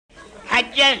I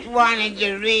just wanted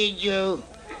to read you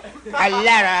a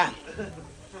letter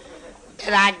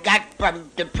that I got from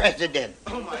the president.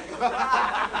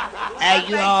 As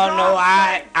you all know,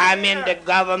 I'm in the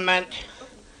government,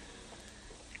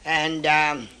 and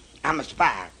I'm a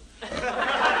spy.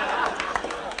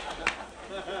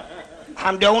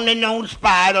 I'm the only known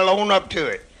spy to own up to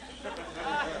it.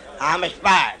 I'm a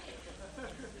spy.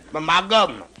 But my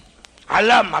government, I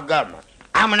love my government.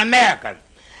 I'm an American.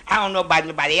 I don't know about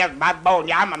anybody else. My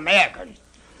born, I'm American.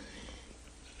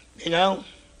 You know?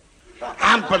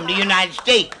 I'm from the United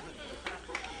States.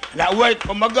 And I work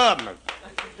for my government.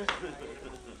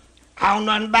 I don't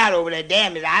know nothing about it over there.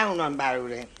 Damn it, I don't know nothing about it over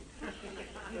there.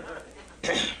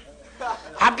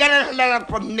 I got a letter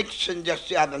from Nixon just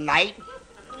the other night.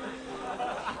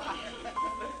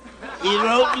 He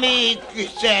wrote me, he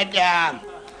said,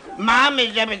 Mom,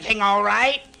 is everything all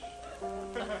right?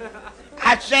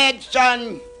 I said,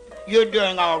 son, you're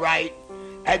doing all right.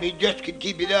 If you just can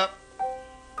keep it up.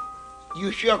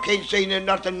 You sure can't say there's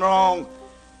nothing wrong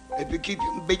if you keep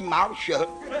your big mouth shut.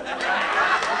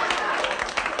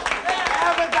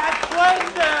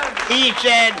 He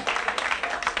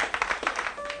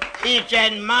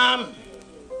said, Mom,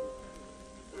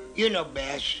 you know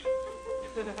best.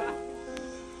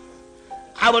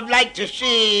 I would like to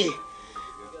see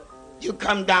you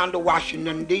come down to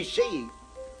Washington, D.C.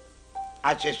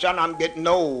 I said, son, I'm getting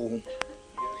old.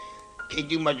 Can't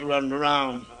do much running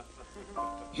around.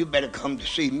 You better come to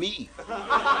see me.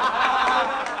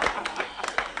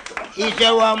 He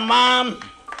said, well, Mom,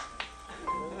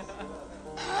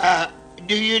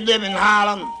 do you live in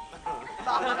Harlem?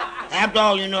 After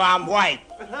all, you know I'm white.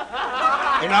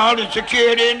 And all the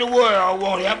security in the world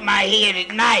won't help my head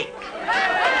at night.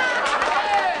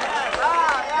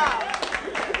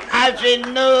 I said,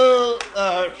 no,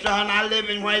 son, I live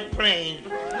in White Plains.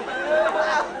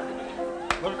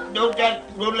 But don't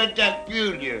let that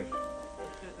fool you.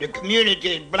 The community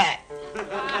is black.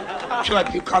 So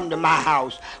if you come to my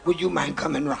house, would you mind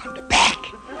coming around the back?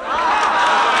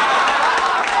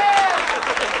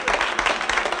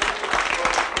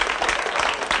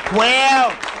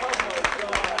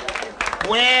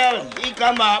 Well, he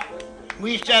come up,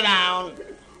 we sat down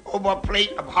over a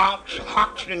plate of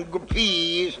hocks and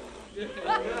peas,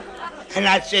 and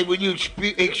I said, will you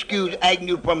excuse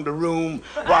Agnew from the room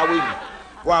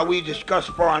while we discuss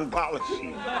foreign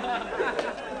policy?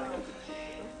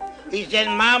 He said,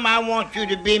 Mom, I want you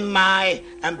to be my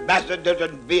ambassador to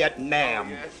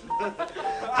Vietnam.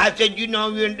 I said, you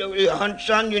know,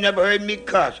 son, you never heard me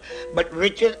cuss, but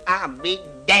Richard, I'll be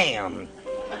damned.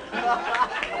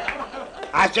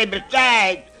 I said,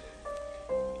 besides,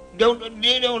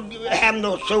 they don't have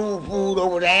no soul food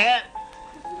over there.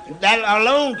 That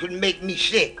alone could make me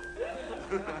sick.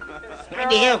 How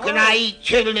the hell can I eat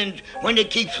chitlins when they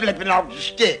keep slipping off the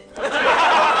stick?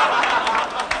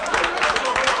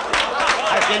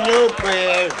 I said, no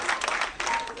prayers.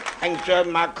 I can serve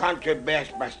my country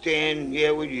best by staying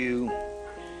here with you.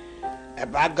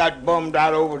 If I got bummed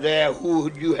out over there, who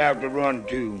would you have to run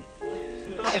to?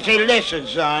 I said, listen,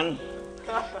 son,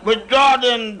 withdraw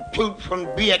them troops from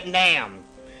Vietnam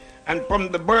and from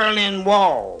the Berlin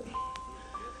Wall.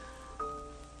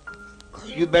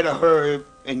 You better hurry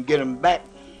and get them back,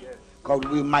 because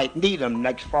we might need them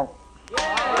next fall.